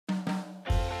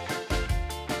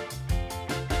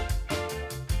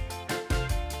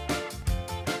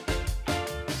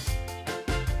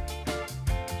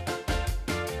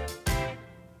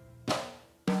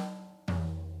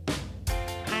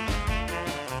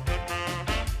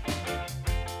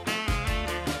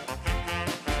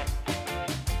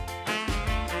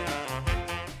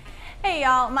Hey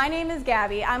y'all, my name is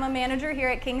Gabby. I'm a manager here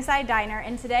at Kingside Diner,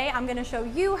 and today I'm going to show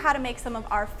you how to make some of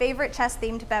our favorite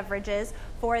chess-themed beverages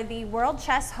for the World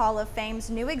Chess Hall of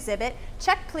Fame's new exhibit,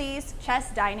 Check Please,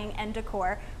 Chess, Dining, and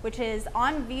Decor, which is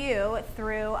on view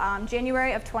through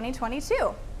January of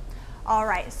 2022. All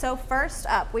right, so first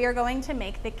up, we are going to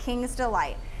make the King's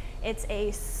Delight. It's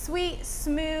a sweet,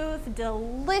 smooth,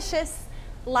 delicious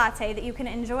latte that you can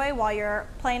enjoy while you're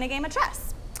playing a game of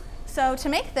chess. So to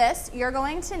make this, you're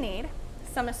going to need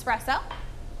some espresso,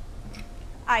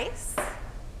 ice,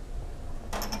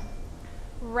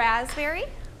 raspberry,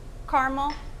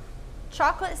 caramel,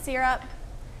 chocolate syrup,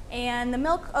 and the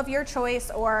milk of your choice,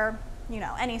 or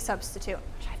any substitute.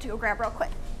 I have to go grab real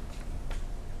quick.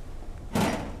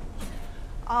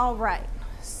 All right,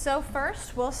 so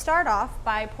first we'll start off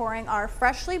by pouring our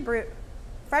freshly brewed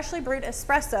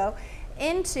espresso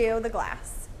into the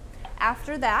glass.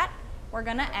 After that, we're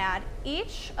gonna add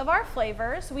each of our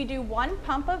flavors. We do 1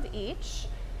 pump of each.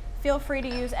 Feel free to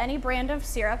use any brand of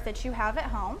syrup that you have at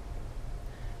home.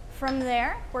 From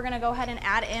there, we're gonna go ahead and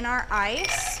add in our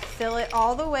ice, fill it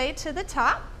all the way to the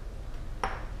top.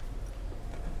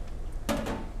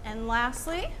 And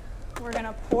lastly, we're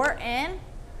gonna pour in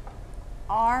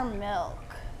our milk.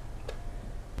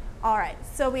 All right,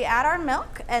 so we add our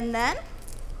milk and then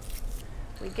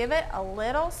we give it a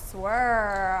little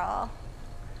swirl.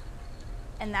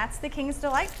 And that's the King's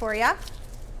Delight for you.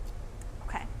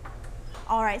 Okay.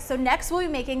 All right, so next we'll be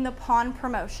making the pawn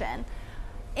promotion.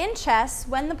 In chess,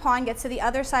 when the pawn gets to the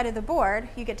other side of the board,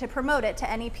 you get to promote it to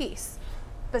any piece,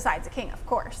 besides a king, of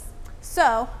course.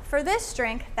 So for this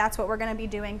drink, that's what we're gonna be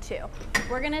doing too.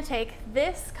 We're gonna take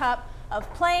this cup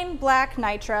of plain black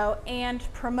nitro and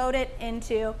promote it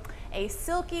into a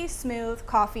silky smooth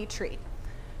coffee treat.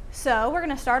 So we're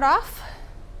gonna start off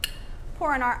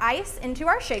pouring our ice into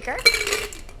our shaker.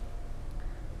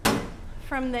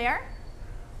 From there,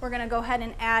 we're gonna go ahead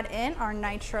and add in our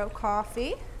nitro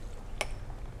coffee.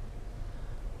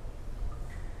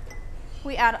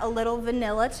 We add a little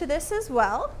vanilla to this as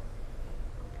well.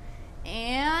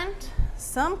 And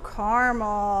some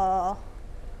caramel.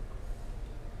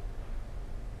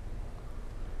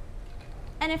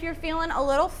 And if you're feeling a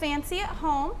little fancy at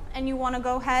home and you wanna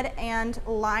go ahead and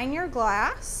line your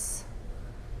glass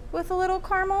with a little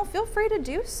caramel, feel free to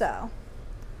do so.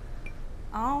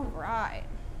 All right.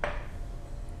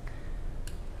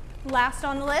 Last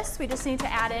on the list, we just need to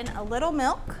add in a little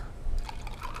milk.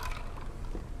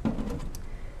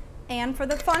 And for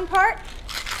the fun part,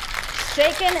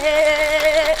 shaking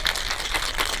it.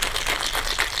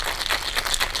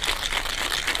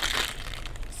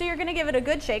 So you're gonna give it a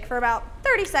good shake for about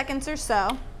 30 seconds or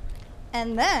so.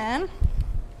 And then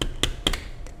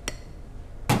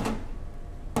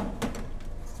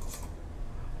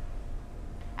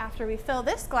after we fill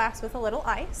this glass with a little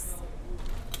ice,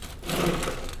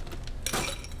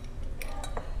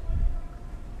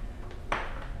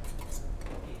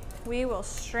 we will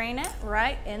strain it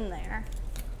right in there.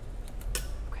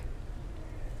 Okay.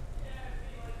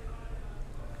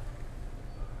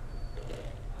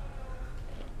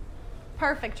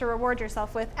 Perfect to reward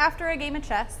yourself with after a game of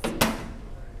chess.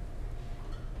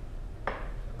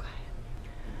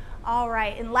 All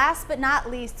right, and last but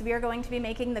not least, we are going to be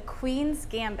making the Queen's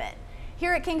Gambit.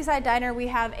 Here at Kingside Diner, we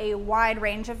have a wide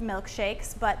range of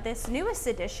milkshakes, but this newest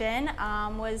edition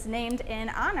was named in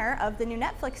honor of the new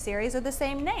Netflix series of the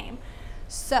same name.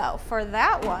 So for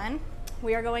that one,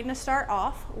 we are going to start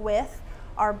off with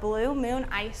our Blue Moon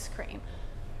ice cream.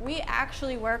 We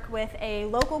actually work with a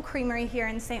local creamery here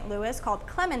in St. Louis called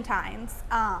Clementine's,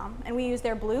 and we use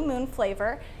their Blue Moon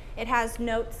flavor. It has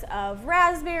notes of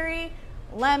raspberry,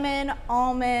 lemon,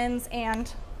 almonds,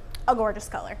 and a gorgeous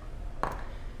color.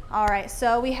 All right,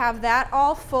 so we have that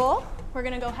all full. We're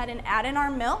gonna go ahead and add in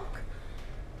our milk.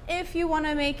 If you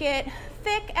wanna make it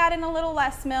thick, add in a little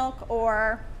less milk,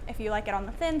 or if you like it on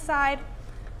the thin side,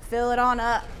 fill it on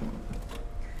up.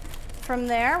 From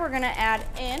there, we're gonna add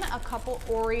in a couple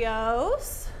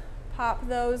Oreos, pop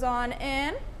those on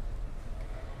in,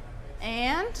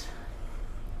 and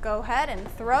go ahead and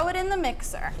throw it in the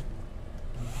mixer.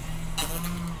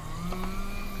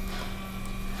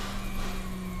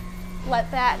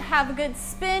 Let that have a good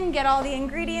spin, get all the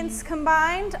ingredients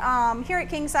combined. Here at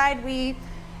Kingside, we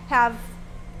have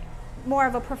more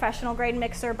of a professional grade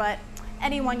mixer, but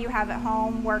any one you have at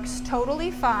home works totally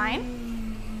fine.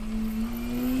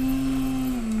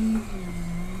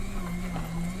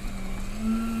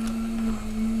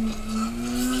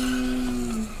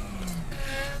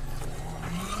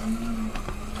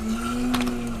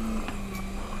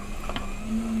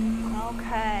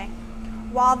 Okay.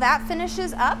 While that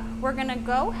finishes up, we're gonna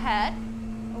go ahead.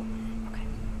 Oh, okay.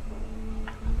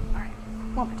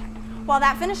 One more time. While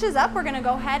that finishes up, we're gonna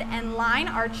go ahead and line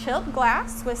our chilled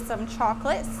glass with some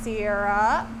chocolate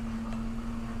syrup.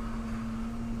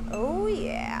 Oh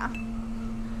yeah.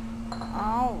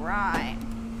 All right.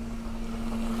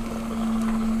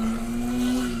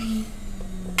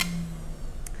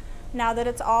 Now that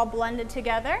it's all blended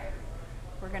together,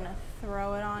 we're gonna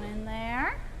throw it on in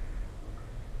there.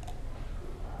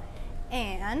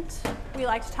 And we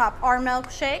like to top our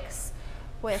milkshakes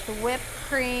with whipped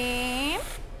cream,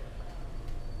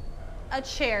 a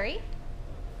cherry,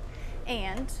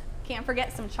 and can't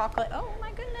forget some chocolate. Oh my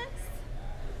goodness.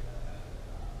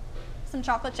 Some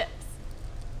chocolate chips.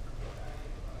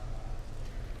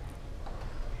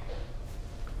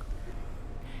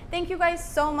 Thank you guys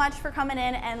so much for coming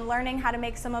in and learning how to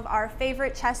make some of our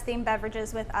favorite chess-themed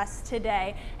beverages with us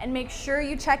today. And make sure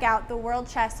you check out the World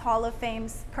Chess Hall of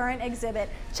Fame's current exhibit.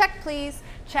 Check please,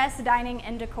 Chess, Dining,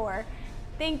 and Decor.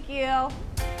 Thank you.